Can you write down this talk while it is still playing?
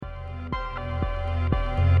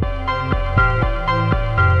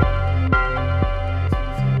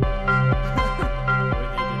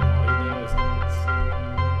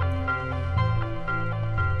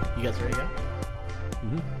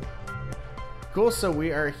Cool. So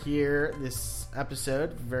we are here this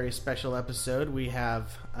episode, very special episode. We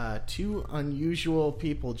have two unusual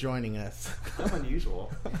people joining us. How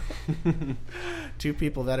unusual? Two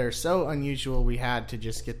people that are so unusual we had to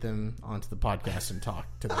just get them onto the podcast and talk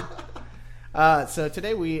to them. So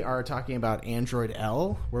today we are talking about Android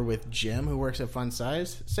L. We're with Jim, who works at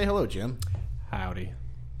Funsize. Say hello, Jim. Howdy.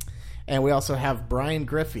 And we also have Brian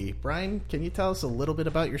Griffey. Brian, can you tell us a little bit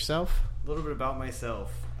about yourself? A little bit about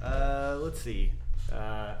myself. Let's see.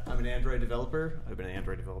 I'm an Android developer. I've been an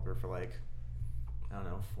Android developer for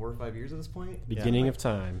 4 or 5 years at this point. Beginning of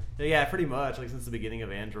time. Yeah, pretty much. Since the beginning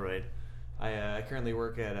of Android. I currently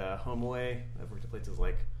work at HomeAway. I've worked at places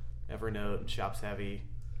like Evernote and ShopSavvy.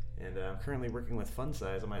 And I'm currently working with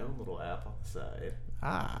Funsize on my own little app on the side.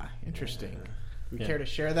 Ah, interesting. We Yeah. care to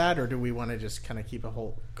share that, or do we want to just kind of keep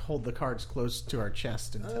hold the cards close to our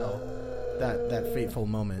chest until that fateful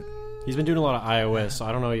moment? He's been doing a lot of iOS, so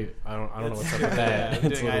I don't know. I don't know what's up with that.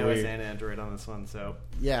 I'm It's doing a little iOS weird. and Android on this one, so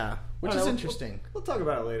Yeah, which is We'll- interesting. We'll talk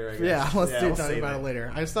about it later, I guess. Yeah, let's we'll talk save about it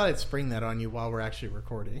later. I just thought I'd spring that on you while we're actually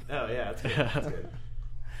recording. Oh, yeah, that's good. That's good.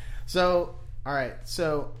 So, all right.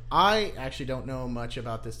 So I actually don't know much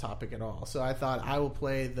about this topic at all. So I thought I will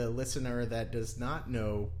play the listener that does not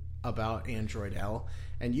know about Android L,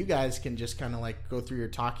 and you guys can just kind of go through your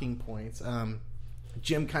talking points.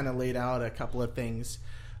 Jim kind of laid out a couple of things.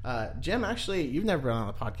 Jim, actually, you've never been on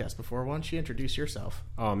the podcast before. Why don't you introduce yourself?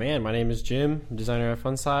 Oh man, my name is Jim, designer at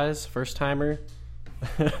Funsize, first timer.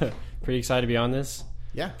 Pretty excited to be on this.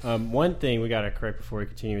 Yeah. One thing we got to correct before we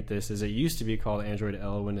continue with this is it used to be called Android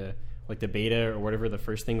L when the beta or whatever the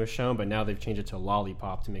first thing was shown, but now they've changed it to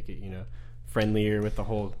Lollipop to make it friendlier with the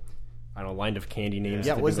whole line of candy names.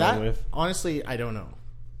 Yeah, that was they've been that? going with. Honestly, I don't know.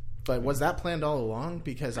 But was that planned all along?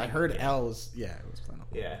 Because I heard L's. Yeah, it was planned all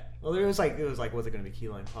along. Yeah. Well, was it going to be key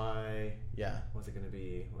lime pie? Yeah. Was it going to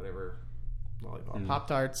be whatever? Lollipop.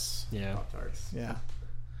 Pop-Tarts. Yeah. Pop-Tarts. Yeah.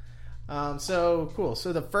 So, cool.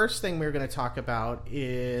 So the first thing we're going to talk about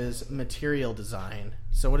is material design.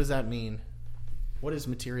 So what does that mean? What is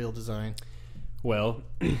material design? Well,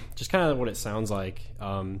 just kind of what it sounds like.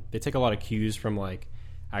 They take a lot of cues from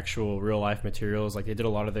actual real life materials. They did a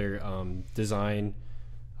lot of their design,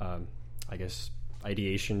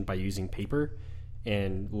 ideation by using paper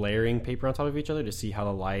and layering paper on top of each other to see how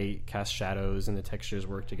the light casts shadows and the textures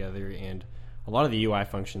work together. And a lot of the UI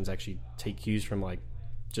functions actually take cues from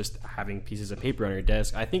just having pieces of paper on your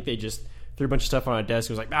desk. I think they just threw a bunch of stuff on a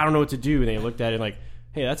desk. It was I don't know what to do. And they looked at it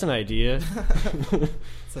hey, that's an idea.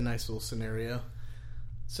 It's a nice little scenario.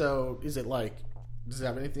 So is it does it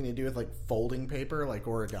have anything to do with folding paper,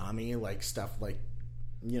 origami, stuff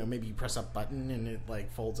maybe you press a button and it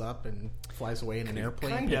folds up and flies away in an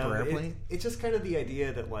airplane, paper airplane? It's just kind of the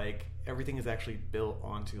idea that everything is actually built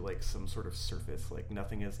onto some sort of surface.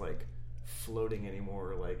 Nothing is floating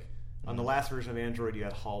anymore. On the last version of Android, you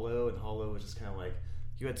had Hollow, and Hollow was just kind of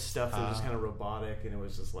you had stuff that was just kind of robotic, and it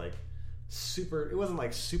was just super. It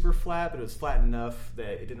wasn't super flat, but it was flat enough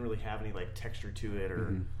that it didn't really have any texture to it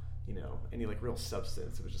or any real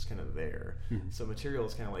substance. It was just kind of there. So material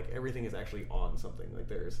is kind of everything is actually on something.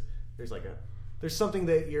 There's something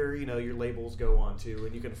that your labels go onto,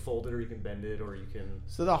 and you can fold it or you can bend it or you can.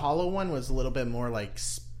 So the Hollow one was a little bit more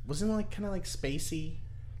wasn't it kind of spacey?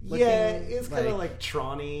 Yeah, it's kind of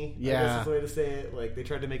Tron-y. Yeah, I guess that's the way to say it. They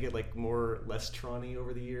tried to make it less Tron-y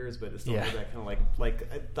over the years, but it's still that kind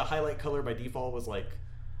of the highlight color by default was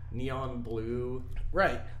neon blue.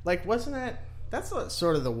 Right. Wasn't that? That's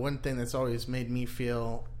sort of the one thing that's always made me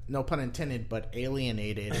feel, no pun intended, but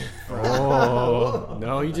alienated. Oh,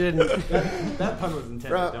 no, you didn't. That pun was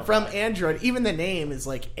intended. From Android. Even the name is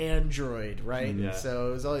Android, right? Yeah.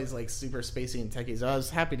 So it was always super spacey and techy. So I was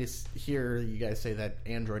happy to hear you guys say that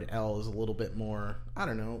Android L is a little bit more, I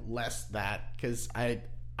don't know, less that. Because I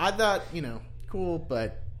thought, cool,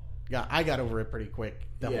 but I got over it pretty quick.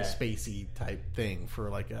 The whole spacey type thing for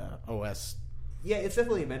a OS. Yeah, it's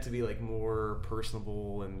definitely meant to be more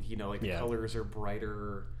personable, and the colors are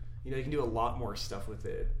brighter. You can do a lot more stuff with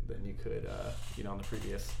it than you could, on the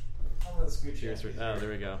previous. I'm gonna scoot you. Oh, there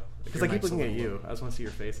we go. Because I keep looking at you. I just want to see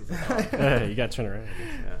your face. You got to turn around.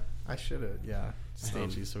 Yeah. I should have,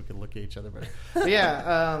 staged you so we could look at each other better. But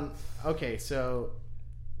yeah, okay, so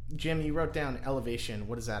Jim, you wrote down elevation.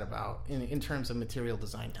 What is that about in terms of material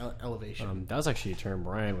design? Elevation. That was actually a term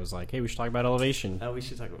Brian was hey, we should talk about elevation. Oh, we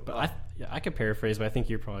should talk about. But I could paraphrase, but I think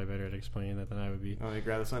you're probably better at explaining that than I would be. Let me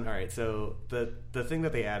grab this one. All right, so the thing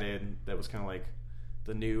that they added that was kind of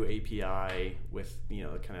the new API with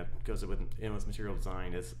kind of goes with material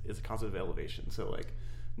design is a concept of elevation. So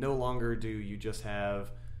no longer do you just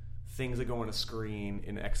have things that go on a screen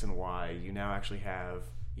in X and Y. You now actually have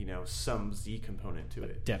some Z component to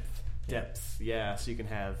it. Depth. Yeah. So you can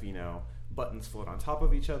have, buttons float on top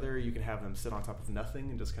of each other. You can have them sit on top of nothing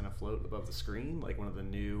and just kind of float above the screen. Like one of the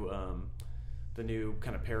new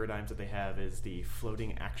kind of paradigms that they have is the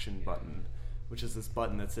floating action button, which is this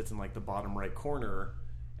button that sits in like the bottom right corner,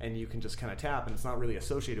 and you can just kind of tap, and it's not really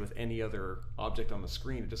associated with any other object on the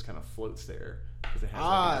screen. It just kind of floats there. It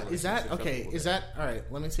has is that okay? Is that all right?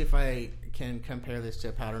 Let me see if I can compare this to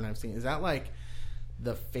a pattern I've seen. Is that like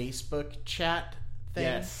the Facebook chat thing?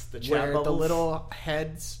 Yes, the chat where bubbles. the little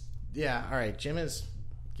heads. Yeah, all right. Jim is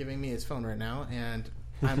giving me his phone right now, and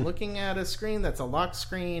I'm looking at a screen that's a locked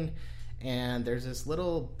screen, and there's this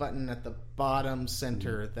little button at the bottom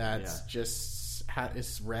center that's just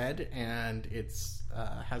is red, and it's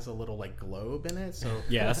has a little like globe in it. So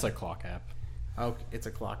Yeah, that's a clock app. Oh, it's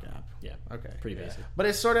a clock app. Yeah. Okay. Pretty basic. But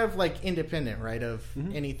it's sort of like independent, right, of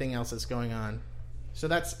anything else that's going on. So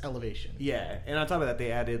that's elevation. Yeah, and on top of that, they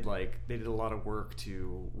did a lot of work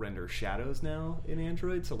to render shadows now in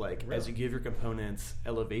Android. So as you give your components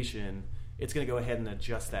elevation, it's going to go ahead and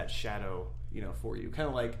adjust that shadow, for you. Kind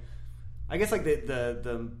of like, I guess like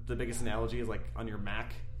the biggest analogy is like on your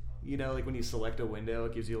Mac. Like when you select a window,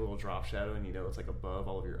 it gives you a little drop shadow, and it's like above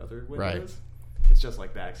all of your other windows. Right. It's just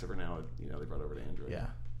like that, except for now, they brought it over to Android. Yeah.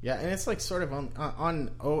 Yeah, and it's like sort of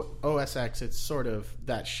on OS X, it's sort of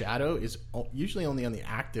that shadow is usually only on the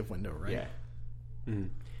active window, right? Yeah. Mm-hmm.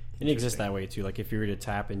 And it exists that way too. Like if you were to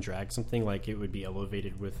tap and drag something, like it would be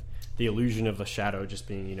elevated with the illusion of the shadow just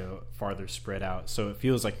being, farther spread out. So it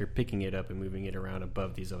feels like you're picking it up and moving it around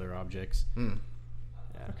above these other objects. Mm.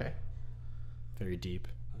 Yeah. Okay. Very deep.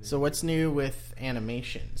 So what's new with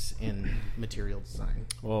animations in material design?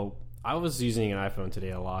 Well, I was using an iPhone today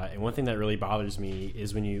a lot, and one thing that really bothers me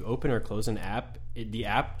is when you open or close an app, the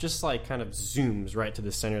app just like kind of zooms right to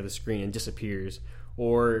the center of the screen and disappears.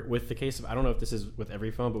 Or with the case of, I don't know if this is with every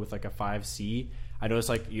phone, but with like a 5C, I noticed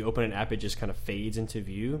like you open an app, it just kind of fades into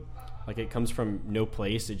view. Like it comes from no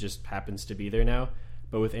place, it just happens to be there now.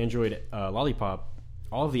 But with Android Lollipop,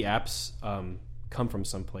 all of the apps come from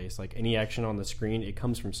someplace. Like any action on the screen, it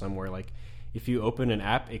comes from somewhere. Like if you open an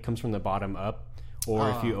app, it comes from the bottom up.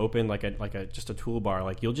 Or if you open like a just a toolbar,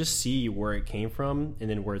 like you'll just see where it came from and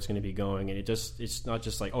then where it's going to be going, and it's not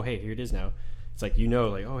just like, oh hey, here it is now. It's like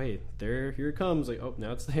like, oh hey, here it comes, like, oh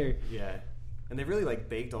now it's there. Yeah, and they've really like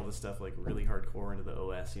baked all this stuff like really hardcore into the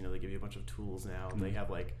OS. They give you a bunch of tools now. Mm-hmm. They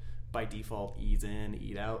have like by default ease in,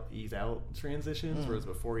 ease out transitions, whereas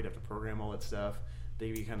before you'd have to program all that stuff. They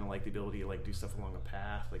give you kind of like the ability to like do stuff along a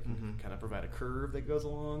path, like kind of provide a curve that goes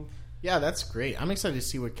along. Yeah, that's great. I'm excited to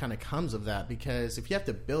see what kind of comes of that, because if you have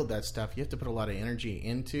to build that stuff, you have to put a lot of energy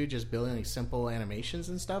into just building these simple animations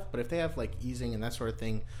and stuff. But if they have like easing and that sort of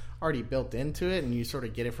thing already built into it, and you sort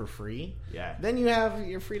of get it for free, then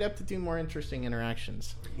you're freed up to do more interesting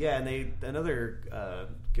interactions. Yeah, and another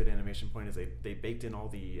good animation point is they baked in all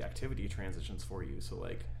the activity transitions for you. So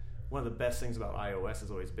like one of the best things about iOS has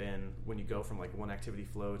always been when you go from like one activity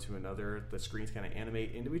flow to another, the screens kind of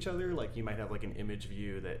animate into each other. Like you might have like an image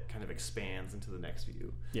view that kind of expands into the next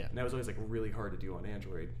view. Yeah. And that was always like really hard to do on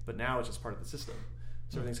Android, but now it's just part of the system.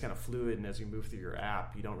 So everything's kind of fluid, and as you move through your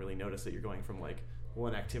app, you don't really notice that you're going from like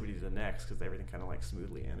one activity to the next, because everything kind of like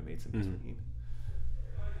smoothly animates in between.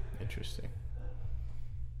 Interesting.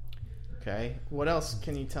 Okay. What else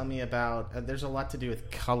can you tell me about? There's a lot to do with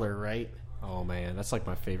color, right? Oh man, that's like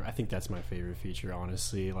my favorite. I think that's my favorite feature,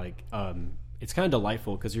 honestly. Like, it's kind of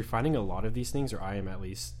delightful because you're finding a lot of these things, or I am at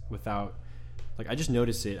least, without, like, I just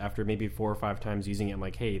noticed it after maybe 4 or 5 times using it. I'm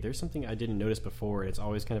like, hey, there's something I didn't notice before, and it's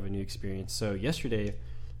always kind of a new experience. So yesterday,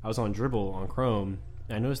 I was on Dribbble on Chrome,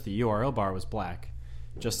 and I noticed the URL bar was black,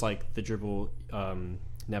 just like the Dribbble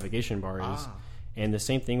navigation bar is. And the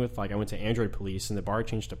same thing with, like, I went to Android Police, and the bar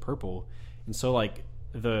changed to purple. And so, like,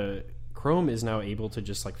 the Chrome is now able to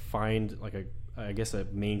just like find like a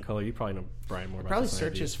main color. You probably know, Brian, more about probably this.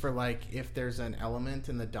 Probably searches for like if there's an element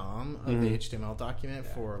in the DOM of the HTML document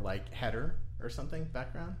for like header or something,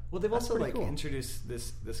 background. Well, they've also like introduced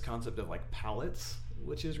this concept of like palettes,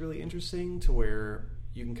 which is really interesting, to where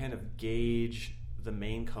you can kind of gauge the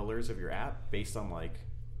main colors of your app based on like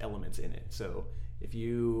elements in it. So if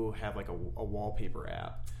you have like a wallpaper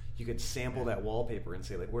app, you could sample that wallpaper and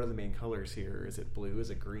say, like, what are the main colors here? Is it blue?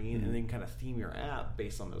 Is it green? And then kind of theme your app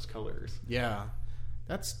based on those colors. Yeah.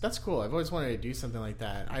 That's cool. I've always wanted to do something like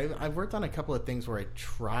that. I've worked on a couple of things where I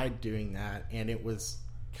tried doing that, and it was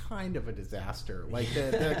kind of a disaster. Like,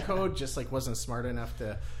 the code just, like, wasn't smart enough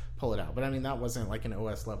to pull it out. But, I mean, that wasn't, like, an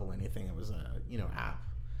OS level anything. It was a, app.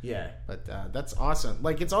 Yeah. But that's awesome.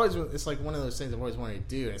 Like it's like one of those things I've always wanted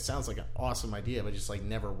to do. And it sounds like an awesome idea, but just like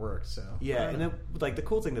never worked. So yeah, and then, like the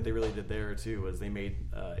cool thing that they really did there too was they made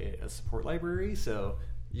a support library, so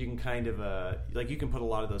you can kind of like you can put a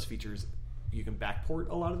lot of those features. You can backport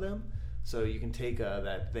a lot of them, so you can take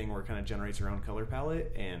that thing where it kind of generates your own color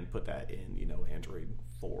palette and put that in Android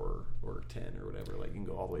 4 or 10 or whatever. Like you can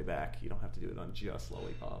go all the way back. You don't have to do it on just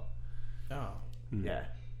Lollipop. Oh. Yeah.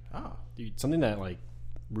 Oh. Dude, something that like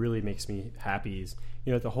really makes me happy is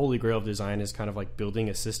the holy grail of design is kind of like building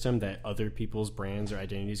a system that other people's brands or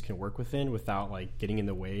identities can work within without like getting in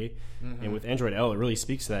the way. And with Android L, it really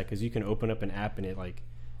speaks to that because you can open up an app and it like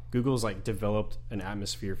Google's like developed an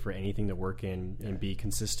atmosphere for anything to work in and be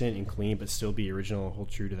consistent and clean, but still be original and hold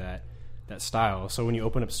true to that style. So when you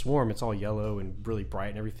open up Swarm, it's all yellow and really bright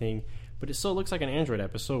and everything, but it still looks like an Android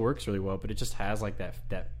app. It still works really well, but it just has like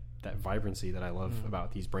that vibrancy that I love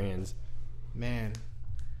about these brands. Man,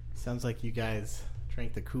 sounds like you guys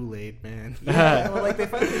drank the Kool-Aid, man. Yeah, well, like they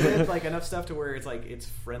finally did like enough stuff to where it's like it's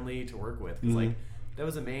friendly to work with. It's like that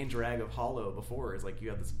was the main drag of Hollow before. Is like you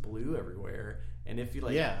have this blue everywhere, and if you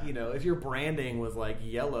like, if your branding was like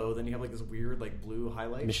yellow, then you have like this weird like blue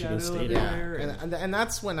highlight Michigan shadow State. everywhere. And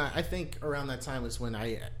that's when I think around that time was when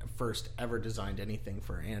I first ever designed anything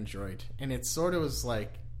for Android, and it sort of was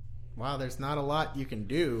like, wow, there's not a lot you can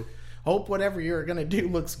do. Hope whatever you're going to do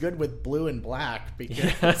looks good with blue and black,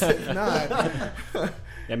 because if not...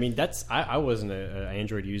 I mean, I wasn't an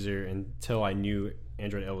Android user until I knew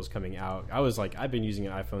Android L was coming out. I was like, I've been using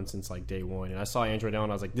an iPhone since like day one, and I saw Android L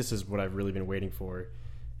and I was like, this is what I've really been waiting for,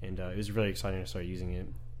 and it was really exciting to start using it.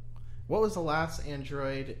 What was the last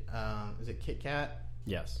Android? Is it KitKat?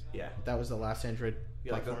 Yes. Yeah. That was the last Android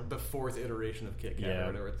like platform? the fourth iteration of KitKat or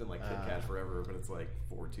whatever. It's been like KitKat forever, but it's like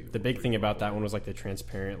 4.2. The big thing about that one was like the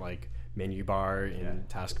transparent like menu bar and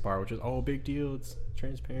taskbar, which is big deal. It's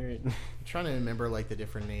transparent. I'm trying to remember like the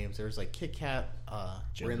different names. There was like KitKat.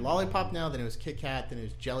 We're in Lollipop now. Then it was KitKat. Then it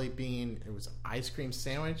was Jelly Bean. It was ice cream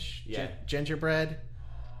sandwich. Yeah. Gingerbread.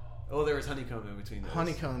 Oh, there was honeycomb in between those.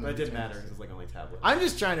 Honeycomb, but it didn't matter because it was like only tablet. I'm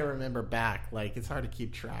just trying to remember back. Like it's hard to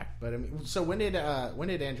keep track. But I mean, so when did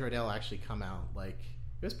Android L actually come out? Like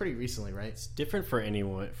it was pretty recently, right? It's different for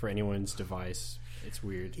anyone's device. It's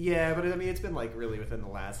weird. Yeah, but I mean, it's been like really within the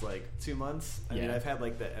last like 2 months. I mean, I've had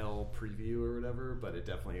like the L preview or whatever, but it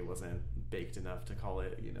definitely wasn't baked enough to call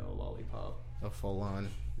it, Lollipop. A full on.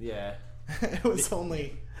 Yeah. It was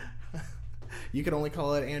only. You could only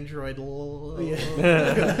call it Android.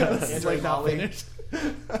 Android like not Lolly. finished.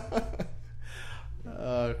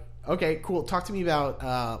 Okay, cool. Talk to me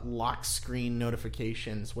about lock screen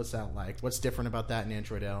notifications. What's that like? What's different about that in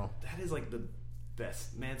Android L? That is like the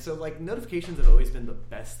best, man. So like notifications have always been the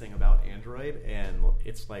best thing about Android, and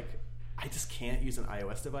it's like I just can't use an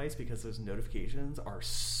iOS device because those notifications are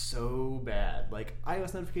so bad. Like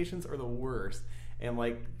iOS notifications are the worst, and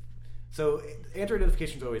like so Android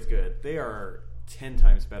notifications are always good. They are 10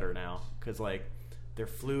 times better now because like they're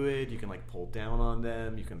fluid. You can like pull down on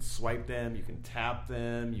them. You can swipe them. You can tap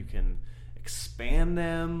them. You can expand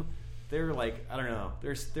them. They're like, I don't know.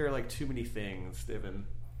 There are like too many things. They've been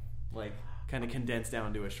like kind of condensed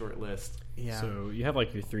down to a short list. Yeah. So you have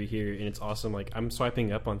like your 3 here, and it's awesome. Like I'm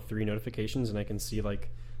swiping up on 3 notifications, and I can see like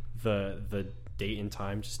the date and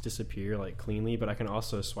time just disappear like cleanly. But I can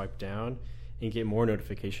also swipe down and get more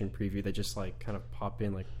notification preview that just like kind of pop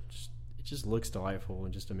in. Like it just looks delightful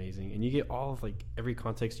and just amazing, and you get all of like every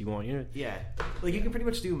context you want. Yeah, like you can pretty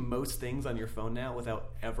much do most things on your phone now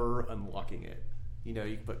without ever unlocking it. You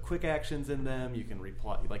can put quick actions in them. You can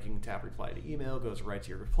reply, like you can tap reply to email, goes right to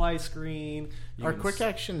your reply screen. Are quick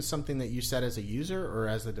actions something that you set as a user or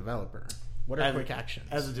as a developer? What are quick actions?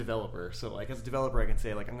 As a developer. So like as a developer, I can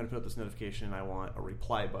say like I'm going to put up this notification. I want a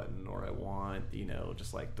reply button, or I want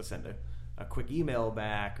just like to send a quick email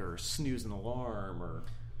back, or snooze an alarm, or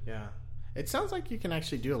yeah. It sounds like you can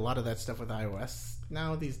actually do a lot of that stuff with iOS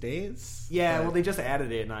now these days. Yeah, well, they just added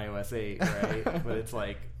it in iOS 8, right? But it's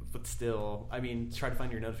like, but still, I mean, try to find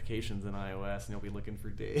your notifications in iOS, and you'll be looking for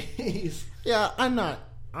days. Yeah, I'm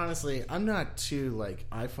not too like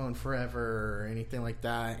iPhone forever or anything like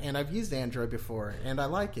that. And I've used Android before, and I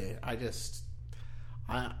like it. I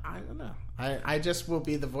don't know. I just will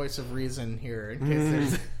be the voice of reason here in case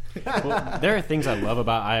there's. Well, there are things I love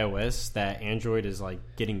about iOS that Android is like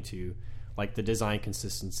getting to, like the design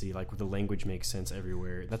consistency, like the language makes sense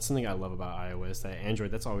everywhere. That's something I love about iOS that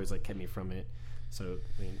Android, that's always like kept me from it. So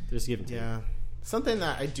I mean, there's give and take. Yeah, something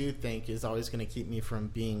that I do think is always going to keep me from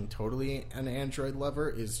being totally an Android lover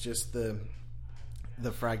is just the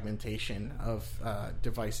the fragmentation of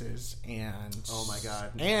devices and oh my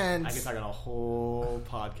god, and I could talk on a whole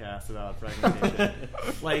podcast about fragmentation.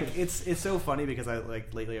 Like it's so funny because I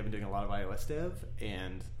lately I've been doing a lot of iOS dev,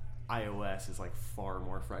 and iOS is like far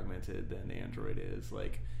more fragmented than Android is.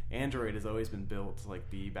 Like Android has always been built to like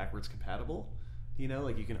be backwards compatible. You know,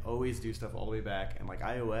 like you can always do stuff all the way back, and like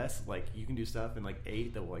iOS, like you can do stuff in like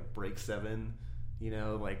 8 that will like break 7. You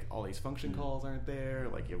know, like all these function calls aren't there.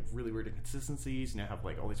 Like you have really weird inconsistencies. You now have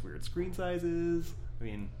like all these weird screen sizes. I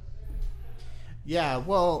mean, yeah.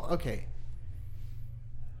 Well, okay.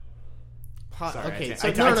 Sorry, okay, I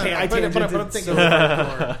so but I'm thinking more.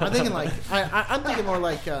 I'm thinking like I'm thinking more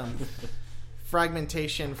like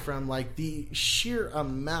fragmentation from like the sheer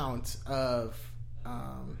amount of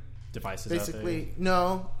devices. Basically, out there.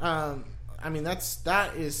 no. I mean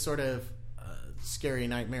that is sort of a scary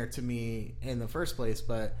nightmare to me in the first place.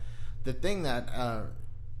 But the thing that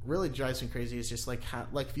really drives me crazy is just like how,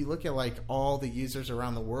 like if you look at like all the users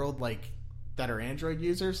around the world like that are Android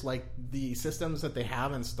users, like the systems that they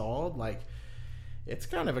have installed, like. It's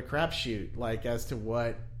kind of a crapshoot, like, as to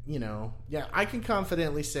what, you know... Yeah, I can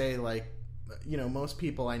confidently say, like, you know, most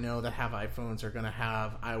people I know that have iPhones are going to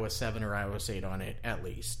have iOS 7 or iOS 8 on it, at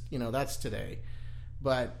least. You know, that's today.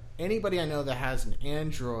 But anybody I know that has an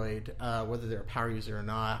Android, whether they're a power user or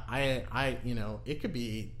not, I you know, it could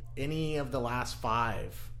be any of the last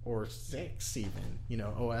 5 or 6 even, you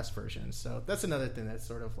know, OS versions. So that's another thing that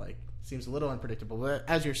sort of, like, seems a little unpredictable. But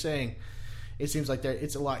as you're saying... It seems like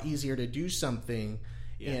it's a lot easier to do something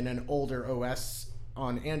in an older OS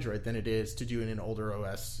on Android than it is to do in an older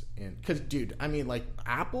OS. Because, dude, I mean, like,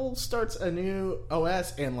 Apple starts a new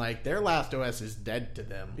OS and, like, their last OS is dead to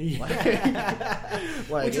them. Yeah.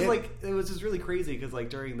 Which is, like, it was just really crazy because,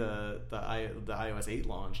 like, during the iOS 8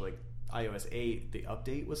 launch, like, iOS 8, the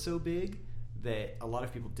update was so big that a lot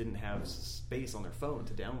of people didn't have space on their phone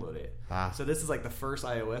to download it. So this is like the first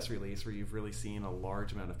iOS release where you've really seen a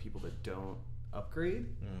large amount of people that don't upgrade.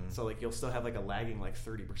 So like you'll still have like a lagging like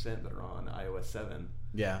 30% that are on iOS 7.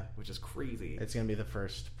 Yeah. Which is crazy. It's going to be the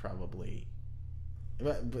first probably.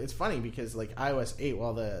 But it's funny because like iOS 8,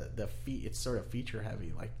 while it's sort of feature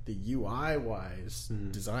heavy, like the UI wise,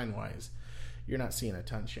 design wise, you're not seeing a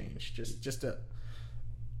ton change. Just a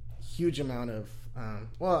huge amount of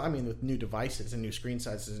well, I mean, with new devices and new screen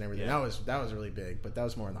sizes and everything, that was really big. But that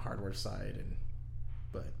was more on the hardware side.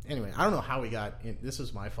 But anyway, I don't know how we got in. This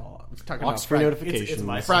was my fault. I was talking about screen notifications. It's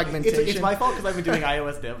my fragmentation. It's my fault because I've been doing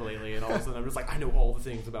iOS dev lately, and all of a sudden I'm just like, I know all the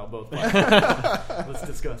things about both platforms. Let's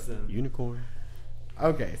discuss them. Unicorn.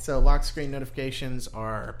 Okay, so lock screen notifications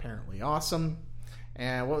are apparently awesome.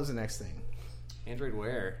 And what was the next thing? Android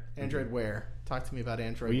Wear. Android Wear. Talk to me about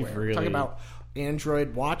Android We've Wear. Really... Talk about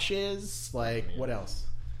Android watches. Like, what else?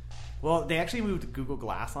 Well, they actually moved Google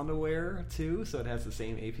Glass onto Wear, too, so it has the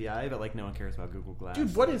same API, but, like, no one cares about Google Glass.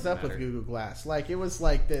 Dude, what is up with Google Glass? Like, it was,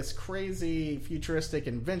 like, this crazy futuristic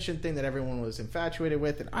invention thing that everyone was infatuated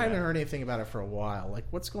with, and I haven't heard anything about it for a while. Like,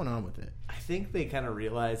 what's going on with it? I think they kind of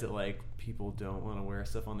realized that, like, people don't want to wear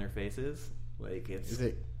stuff on their faces. Like, it's...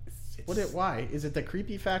 Why? Is it the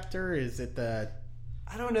creepy factor? Is it the...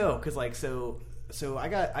 I don't know, because, like, so I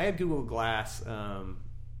had Google Glass,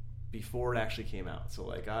 before it actually came out. So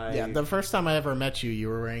like the first time I ever met you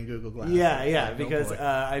were wearing Google Glass. Yeah, because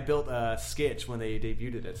I built a Sketch when they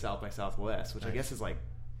debuted it at South by Southwest, which I guess is like,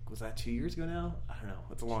 was that 2 years ago now? I don't know.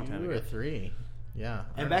 It's a long time ago. 2 or 3. Yeah.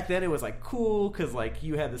 And back then it was like cool because like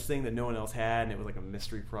you had this thing that no one else had, and it was like a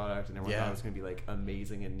mystery product, and everyone thought it was going to be like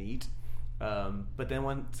amazing and neat. But then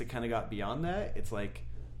once it kind of got beyond that, it's like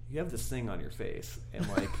you have this thing on your face, and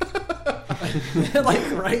like,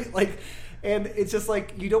 and it's just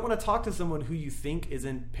like you don't want to talk to someone who you think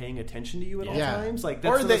isn't paying attention to you at all times, like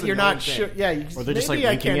that's or that you're not sure. Yeah, or they're just like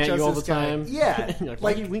winking at you all the time. Yeah, like,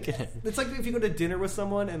 why are you winking at me? It's like if you go to dinner with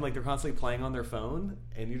someone and like they're constantly playing on their phone,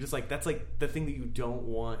 and you're just like that's like the thing that you don't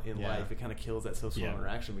want in life. It kind of kills that social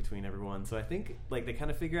interaction between everyone. So I think like they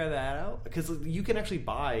kind of figure that out because you can actually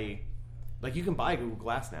buy. Like you can buy Google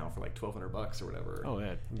Glass now for like $1,200 or whatever. Oh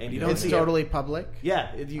yeah, and you don't it's totally public.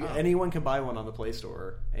 Yeah, anyone can buy one on the Play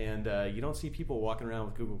Store, and you don't see people walking around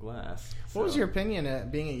with Google Glass. What was your opinion,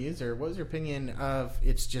 being a user? What was your opinion of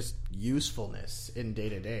its just usefulness in day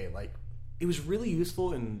to day? Like, it was really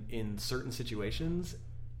useful in certain situations,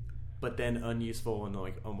 but then unuseful in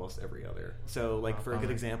like almost every other. So, like for a good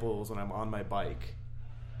example is when I'm on my bike,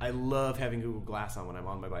 I love having Google Glass on when I'm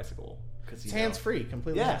on my bicycle. It's hands-free,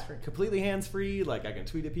 completely hands-free. Completely hands-free. Like, I can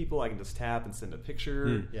tweet at people, I can just tap and send a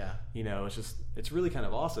picture. Yeah. You know, it's really kind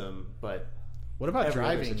of awesome, but... What about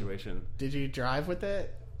driving? Situation. Did you drive with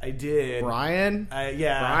it? I did. Brian?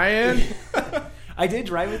 Yeah. Brian? I did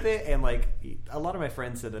drive with it, and like a lot of my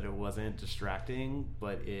friends said that it wasn't distracting,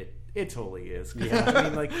 but it totally is. Yeah, I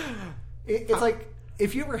mean, like it's like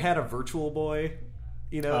if you ever had a Virtual Boy,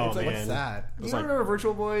 you know, it's like what's that? You remember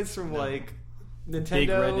Virtual Boys from like Nintendo, big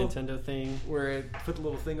red Nintendo thing where it put the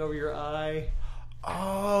little thing over your eye.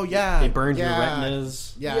 Oh yeah, they burned your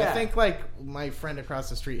retinas. Yeah, I think like my friend across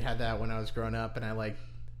the street had that when I was growing up, and I like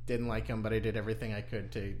didn't like him, but I did everything I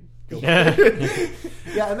could to go.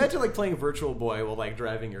 Yeah, imagine like playing Virtual Boy while like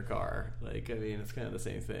driving your car. Like, I mean, it's kind of the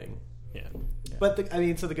same thing. Yeah. But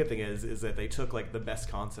so the good thing is that they took like the best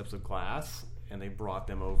concepts of glass and they brought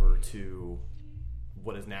them over to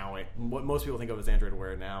what is now what most people think of as Android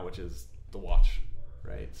Wear now, which is the watch,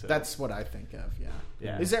 right? So that's what I think of. Yeah.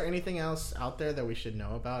 Yeah. Is there anything else out there that we should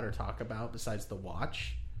know about or talk about besides the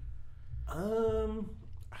watch? I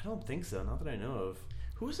don't think so. Not that I know of.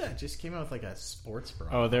 Who was that? Just came out with like a sports bra.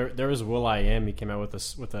 Oh, there was Will.i.am. He came out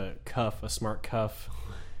with a cuff, a smart cuff.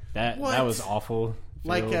 That was awful.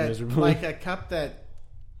 Like a cup that.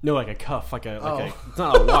 No, like a cuff, like a. It's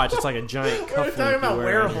not a watch. It's like a giant cuff. We're talking about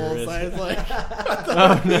wearables. I was like,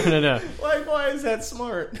 oh no. Like, why is that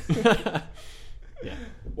smart? Yeah.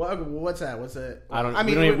 What's that? What's it? I don't. I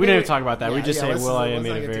mean, we didn't even talk about that. Yeah, we just say Will.i.am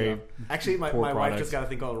made a very. Actually, my poor wife product. just got a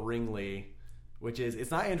thing called Ringly, which is it's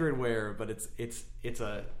not Android Wear, but it's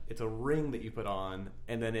a ring that you put on,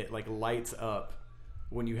 and then it like lights up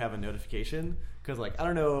when you have a notification. Because like I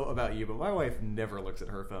don't know about you, but my wife never looks at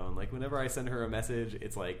her phone. Like whenever I send her a message,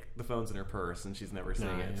 it's like the phone's in her purse and she's never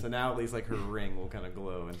seeing it. Yeah. So now at least like her ring will kind of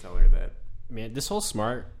glow and tell her that. Man, this whole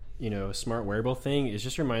smart wearable thing, it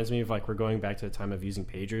just reminds me of like we're going back to the time of using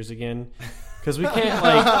pagers again, because we can't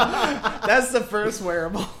like that's the first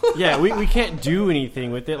wearable. Yeah, we can't do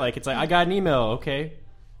anything with it. Like it's like I got an email, okay,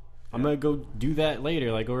 I'm gonna go do that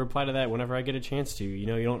later, like go reply to that whenever I get a chance to. You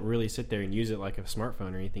know, you don't really sit there and use it like a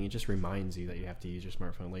smartphone or anything. It just reminds you that you have to use your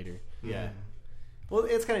smartphone later. Yeah. Well,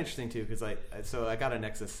 it's kind of interesting too because I got a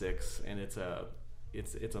Nexus 6 and it's a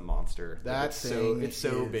monster. It's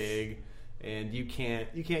so big. And you can't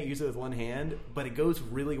use it with one hand, but it goes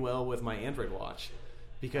really well with my Android watch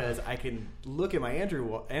because I can look at my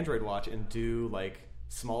Android watch and do like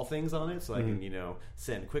small things on it. So I can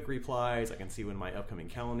send quick replies. I can see when my upcoming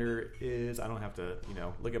calendar is. I don't have to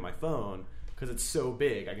look at my phone because it's so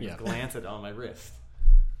big. I can just glance at it on my wrist.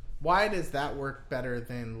 Why does that work better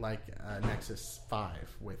than like a Nexus 5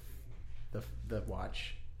 with the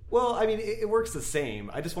watch? Well, I mean, it works the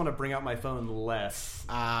same. I just want to bring out my phone less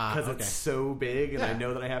because it's so big, and I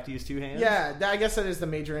know that I have to use two hands. Yeah, I guess that is the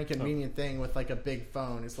major inconvenient thing with like a big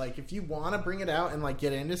phone. It's like if you want to bring it out and like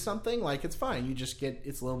get into something, like it's fine. You just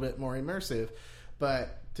it's a little bit more immersive.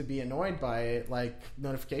 But to be annoyed by it, like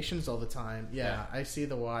notifications all the time. Yeah. I see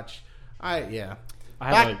the watch. Back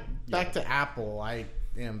to Apple. I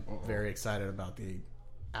am very excited about the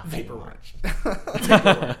Apple Watch.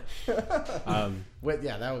 That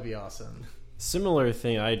would be awesome. Similar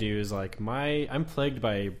thing I do is like I'm plagued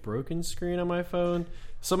by a broken screen on my phone,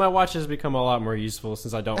 so my watch has become a lot more useful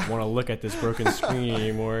since I don't want to look at this broken screen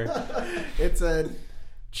anymore. It's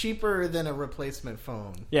cheaper than a replacement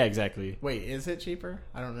phone. Yeah, exactly. Wait, is it cheaper?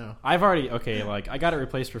 I don't know. I've already I got it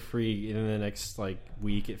replaced for free, and in the next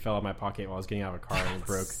week it fell out of my pocket while I was getting out of a car and it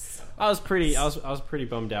broke. I was pretty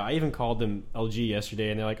bummed out. I even called them LG yesterday,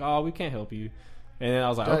 and they're like, "Oh, we can't help you." And then I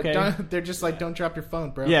was like, "Okay." They're just like, "Don't drop your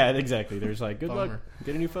phone, bro." Yeah, exactly. They're just like, "Good luck,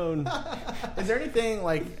 get a new phone." Is there anything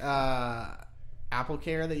like Apple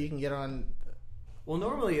Care that you can get on? Well,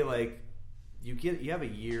 normally you have a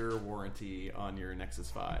year warranty on your Nexus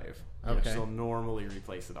 5. Okay. Which they'll normally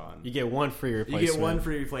replace it on. You get one free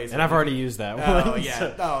replacement. And I've already used that one. Oh,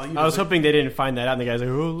 yeah. So I was hoping they didn't find that out, and the guy's like,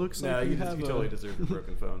 "Oh, it looks like you totally deserve your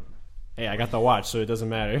broken phone." Hey, I got the watch, so it doesn't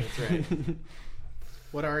matter. That's right.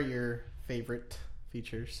 What are your favorite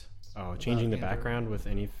features? Oh, changing the background with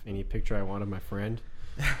any picture I want of my friend.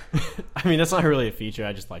 I mean, that's not really a feature.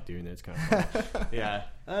 I just like doing it. It's kind of fun. Yeah.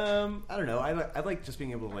 I don't know. I like just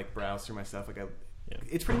being able to browse through my stuff.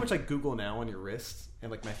 It's pretty much like Google Now on your wrist.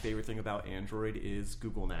 And my favorite thing about Android is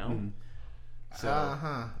Google Now.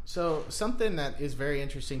 Mm-hmm. So something that is very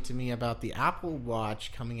interesting to me about the Apple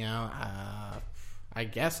Watch coming out, I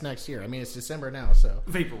guess next year. I mean, it's December now, so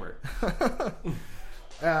vaporware.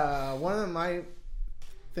 One of my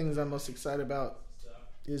things I'm most excited about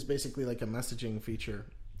is basically like a messaging feature.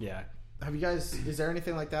 Yeah. Have you guys? Is there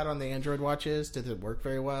anything like that on the Android watches? Does it work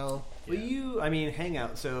very well? Well,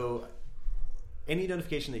 Hangout. So any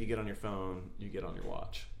notification that you get on your phone, you get on your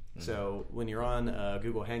watch. Mm-hmm. So when you're on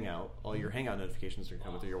Google Hangout, all your Hangout notifications are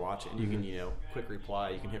coming through your watch, and you can, quick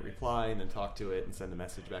reply. You can hit reply and then talk to it and send a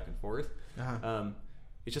message back and forth. Uh-huh.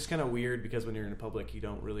 it's just kind of weird because when you're in public, you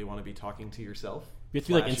don't really want to be talking to yourself. You have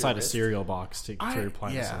to be like inside a cereal box to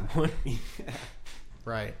reply to someone.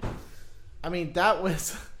 Right. I mean, that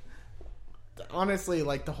was honestly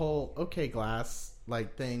like the whole OK Glass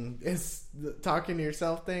like thing is the talking to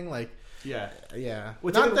yourself thing. Like, yeah.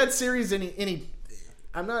 Well, not that Siri's any.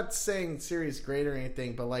 I'm not saying Siri's great or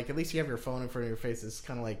anything, but like at least you have your phone in front of your face. It's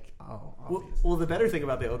kind of like well, the better thing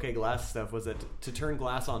about the OK Glass stuff was that to turn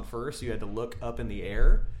glass on first, you had to look up in the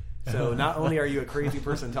air. So not only are you a crazy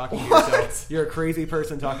person talking to yourself, you're a crazy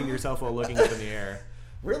person talking to yourself while looking up in the air.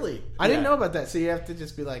 Really? I didn't know about that. So you have to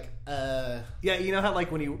just be like, Yeah, you know how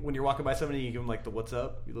like when you're walking by somebody, you give them like the "What's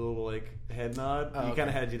up?" the little like head nod. You kind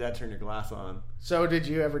of had to do that. Turn your glass on. So did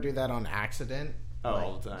you ever do that on accident? Oh, like,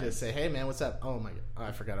 all the time. Just say, "Hey, man, what's up?" Oh my god,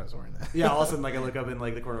 I forgot I was wearing that. Yeah, all of a sudden, like I look up in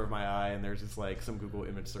like the corner of my eye, and there's just like some Google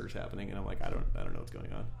image search happening, and I'm like, I don't know what's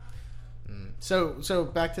going on. So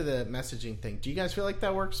back to the messaging thing. Do you guys feel like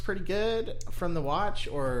that works pretty good from the watch,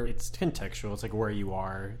 or it's contextual? It's like where you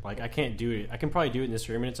are. Like I can't do it. I can probably do it in this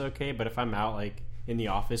room and it's okay. But if I'm out like in the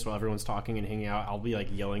office while everyone's talking and hanging out, I'll be like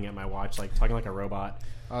yelling at my watch, like talking like a robot.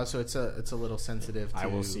 So it's a little sensitive to I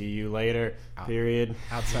will see you later. Period.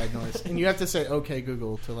 Outside noise, and you have to say "Okay,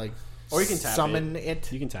 Google" to like, or you can tap summon it.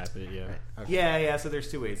 You can tap it, yeah. Right. Okay. Yeah. So there's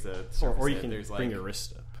two ways to or you can there's bring like, your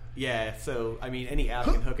wrist up. Yeah, so I mean, any app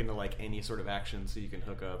can hook into like any sort of action, so you can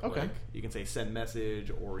hook up. Okay. Like, you can say send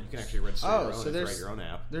message, or you can actually register your own and write your own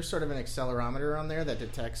app. There's sort of an accelerometer on there that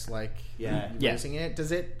detects like using it.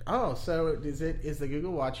 Does it? Oh, so is it? Is the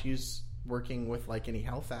Google Watch working with like any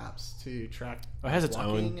health apps to track? It has its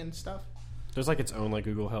own and stuff. There's like its own like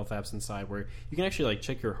Google Health apps inside where you can actually like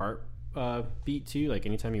check your heart beat too, like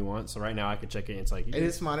anytime you want. So right now I could check it. It's like it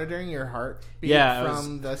is monitoring your heart beat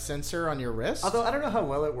from the sensor on your wrist. Although I don't know how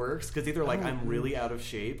well it works because either like I'm really out of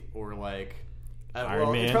shape or like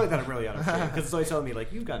Iron Man. It's probably that I'm really out of shape because it's always telling me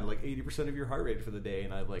like you've gotten like 80% of your heart rate for the day,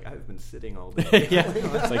 and I've been sitting all day. Yeah,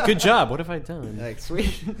 it's like good job. What have I done? Like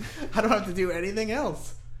sweet, I don't have to do anything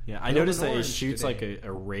else. Yeah, I noticed that it shoots today. Like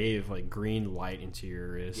a ray of like green light into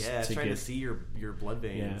your wrist. Yeah, it's trying to see your blood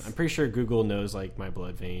veins. Yeah, I'm pretty sure Google knows like my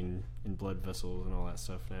blood vein and blood vessels and all that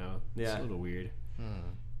stuff now. It's a little weird.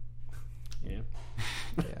 Yeah.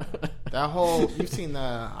 That whole you've seen the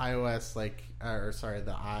iOS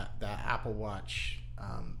the Apple Watch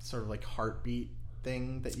sort of like heartbeat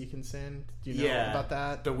thing that you can send. Do you know about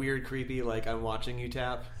that? The weird, creepy, like I'm watching you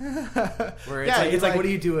tap. Where it's like, what are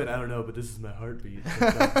you doing? I don't know, but this is my heartbeat.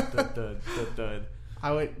 Dud.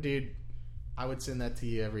 I would send that to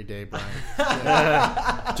you every day, Brian.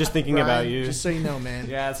 Just thinking Brian, about you. Just so you know, man.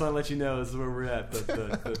 Yeah, I just want to let you know this is where we're at.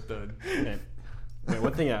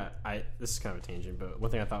 One thing this is kind of a tangent, but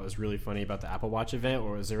one thing I thought was really funny about the Apple Watch event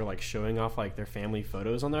was they were like showing off like their family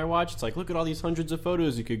photos on their watch. It's like, look at all these hundreds of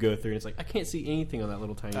photos you could go through, and it's like I can't see anything on that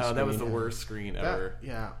little tiny screen. Oh, that was the worst screen ever.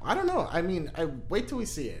 I don't know. I mean, I wait till we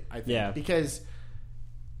see it. I think because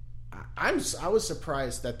I was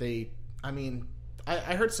surprised that they. I mean,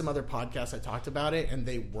 I heard some other podcasts that talked about it, and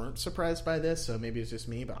they weren't surprised by this. So maybe it's just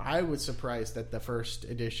me, but I was surprised that the first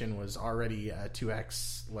edition was already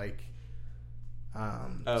 2x like.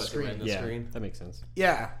 Screen. Screen. That makes sense.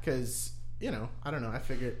 Yeah, because I don't know. I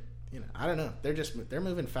figured, I don't know. They're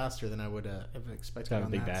moving faster than I would have expected. It's got a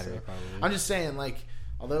big battery, so. probably. I'm just saying, like,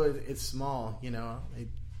 although it's small, it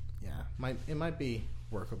might be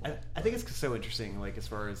workable. I think it's so interesting, like as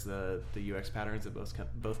far as the UX patterns that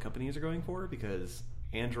both companies are going for, because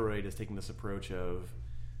Android is taking this approach of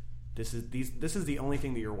this is the only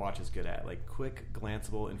thing that your watch is good at, like quick,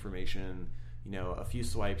 glanceable information. A few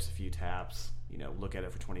swipes, a few taps. Look at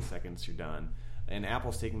it for 20 seconds, you're done. And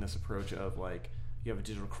Apple's taking this approach of like you have a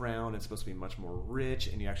digital crown, it's supposed to be much more rich,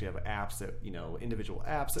 and you actually have apps that individual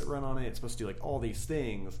apps that run on it. It's supposed to do like all these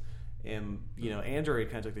things. And Android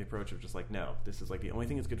kind of took the approach of just like, no, this is like the only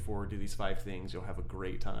thing it's good for. Do these 5 things, you'll have a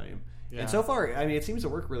great time. Yeah. And so far, I mean, it seems to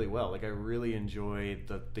work really well. Like I really enjoy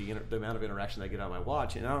the amount of interaction I get on my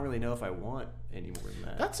watch, and I don't really know if I want any more than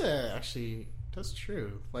that. That's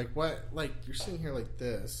true. Like what? Like you're sitting here like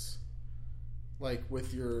this, like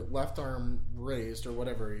with your left arm raised or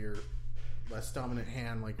whatever, your less dominant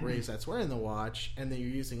hand like raised. That's wearing the watch, and then you're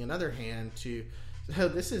using another hand to. So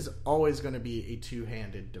this is always going to be a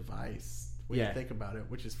 2-handed device when you think about it,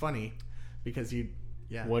 which is funny because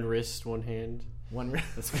one wrist, one hand. One wrist.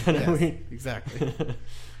 That's kind of weird. Exactly.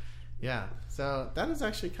 Yeah. So that is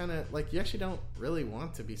actually kind of like you actually don't really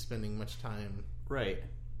want to be spending much time. Right.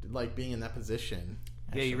 Like being in that position.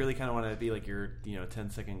 Yeah, you really kind of want to be like your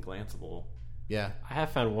 10-second glanceable. Yeah. I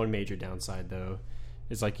have found one major downside though,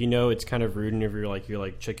 It's like, it's kind of rude whenever you're like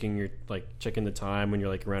checking the time when you're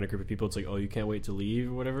like around a group of people. It's like, oh, you can't wait to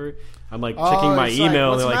leave or whatever. I'm like checking my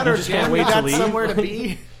email. Like, and they're like, you just can't wait to leave. Somewhere to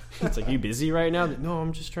be. It's like, you busy right now? No,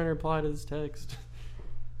 I'm just trying to reply to this text.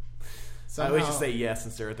 So I always just say yes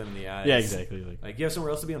and stare at them in the eyes. Yeah, exactly. Like you have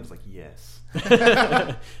somewhere else to be? I'm just like, yes.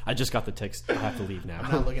 I just got the text. I have to leave now.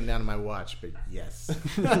 I'm not looking down at my watch, but yes.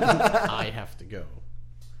 I have to go.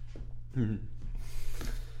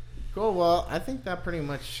 Cool. Well, I think that pretty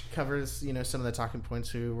much covers, some of the talking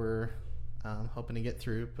points we were hoping to get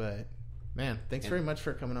through. But, man, thanks very much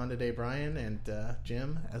for coming on today, Brian, and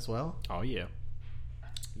Jim as well. Oh, yeah.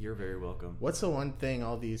 You're very welcome. What's the one thing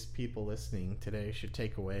all these people listening today should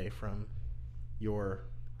take away from your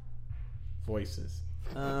voices?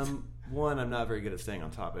 One, I'm not very good at staying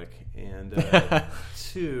on topic. And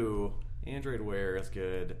two, Android Wear is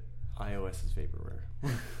good. iOS is vaporware.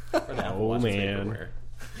 Or the Apple Watch is vaporware.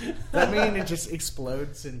 Does that mean it just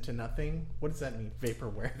explodes into nothing? What does that mean?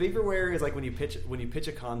 Vaporware. Vaporware is like when you pitch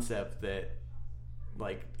a concept that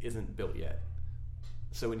like isn't built yet.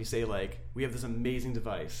 So when you say like, we have this amazing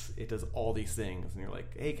device, it does all these things, and you're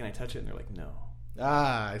like, hey, can I touch it? And they're like, no.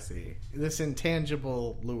 Ah, I see. This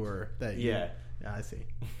intangible lure that you... Yeah, I see.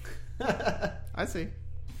 I see.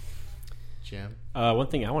 Jim? One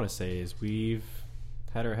thing I want to say is we've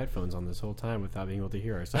had our headphones on this whole time without being able to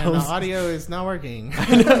hear ourselves. And the audio is not working.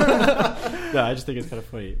 No, I just think it's kind of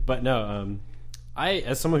funny. But no,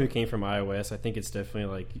 as someone who came from iOS, I think it's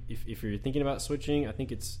definitely like if you're thinking about switching, I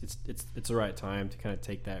think it's the right time to kind of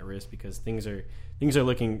take that risk because things are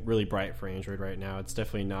looking really bright for Android right now. It's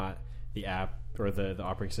definitely not the app or the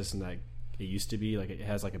operating system that it used to be. Like it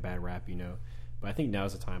has like a bad rap, But I think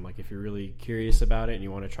now's the time. Like if you're really curious about it and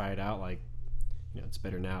you want to try it out, like it's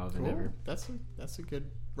better now than ever. That's a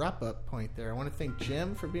good wrap-up point there. I want to thank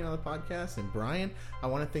Jim for being on the podcast, and Brian, I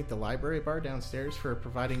want to thank the library bar downstairs for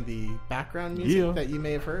providing the background music that you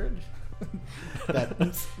may have heard. That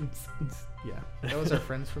was our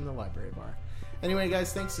friends from the library bar. Anyway,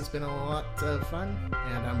 guys, thanks. It's been a lot of fun,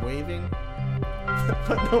 and I'm waving.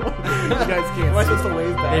 But no, you guys can't. Am I supposed to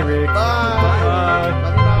wave back? Hey, Rick. Bye. Bye. Love you,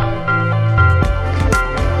 bye.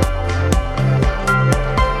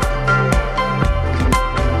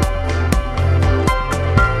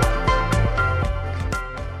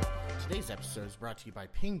 Today's episode is brought to you by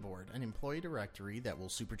Pingboard, an employee directory that will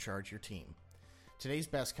supercharge your team. Today's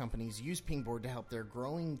best companies use Pingboard to help their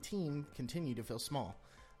growing team continue to feel small.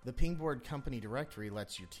 The Pingboard company directory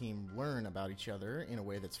lets your team learn about each other in a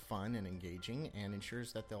way that's fun and engaging and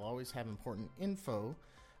ensures that they'll always have important info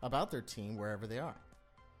about their team wherever they are.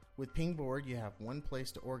 With Pingboard, you have one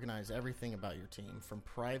place to organize everything about your team, from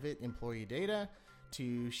private employee data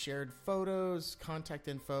to shared photos, contact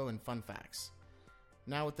info, and fun facts.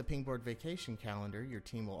 Now with the Pingboard vacation calendar, your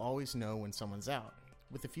team will always know when someone's out.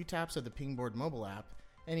 With a few taps of the Pingboard mobile app,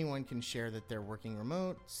 anyone can share that they're working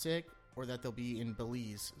remote, sick, or that they'll be in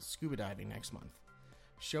Belize scuba diving next month.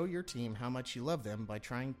 Show your team how much you love them by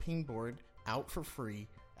trying Pingboard out for free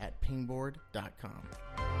at pingboard.com.